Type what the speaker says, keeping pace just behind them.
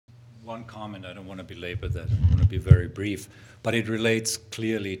one comment. I don't want to belabor that. I want to be very brief. But it relates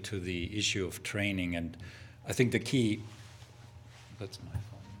clearly to the issue of training. And I think the key, that's my phone.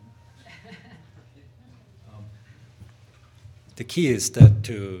 The key is that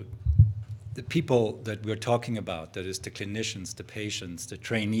to the people that we're talking about, that is the clinicians, the patients, the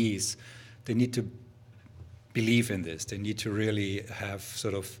trainees, they need to believe in this. They need to really have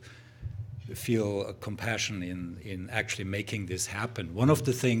sort of feel a compassion in actually making this happen. One of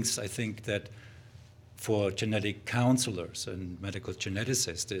the things I think that for genetic counselors and medical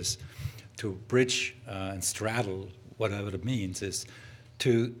geneticists is to bridge and straddle whatever it means is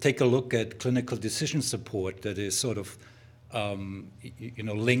to take a look at clinical decision support that is sort of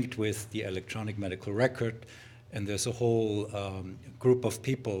linked with the electronic medical record, and there's a whole group of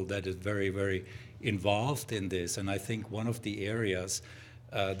people that is very, very involved in this. And I think one of the areas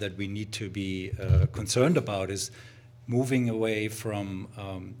that we need to be concerned about is moving away from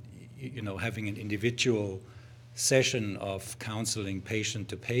having an individual session of counseling patient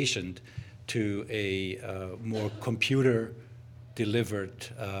to patient to a more computer-delivered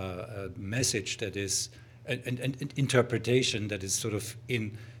message that is an interpretation that is sort of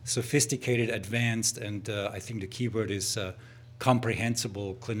in sophisticated, advanced, and I think the key word is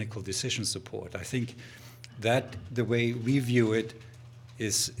comprehensible clinical decision support. I think that the way we view it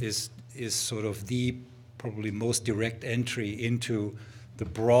is sort of the probably most direct entry into the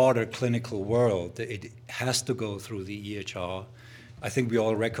broader clinical world. It has to go through the EHR. I think we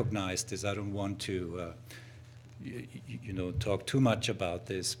all recognize this. I don't want to talk too much about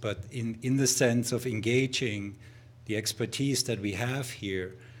this, but in the sense of engaging the expertise that we have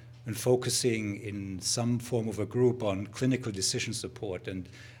here and focusing in some form of a group on clinical decision support and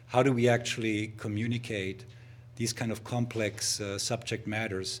how do we actually communicate these kind of complex subject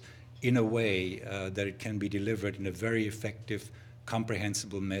matters in a way that it can be delivered in a very effective,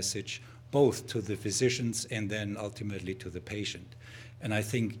 comprehensible message, both to the physicians and then ultimately to the patient. And I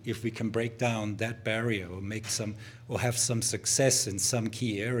think if we can break down that barrier or have some success in some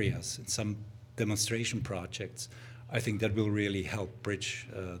key areas, in some demonstration projects, I think that will really help bridge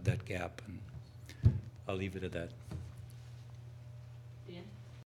that gap. And I'll leave it at that.